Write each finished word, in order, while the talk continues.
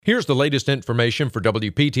Here's the latest information for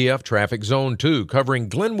WPTF Traffic Zone 2, covering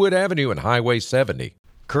Glenwood Avenue and Highway 70.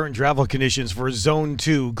 Current travel conditions for Zone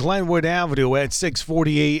 2, Glenwood Avenue at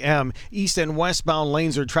 6:40 a.m. East and westbound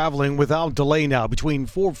lanes are traveling without delay now between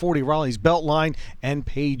 440 Raleigh's Beltline and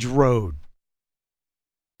Page Road.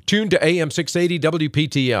 Tune to AM 680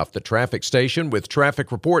 WPTF, the traffic station, with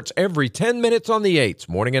traffic reports every 10 minutes on the 8s,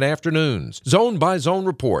 morning and afternoons. Zone-by-zone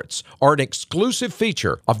reports are an exclusive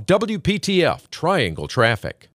feature of WPTF Triangle Traffic.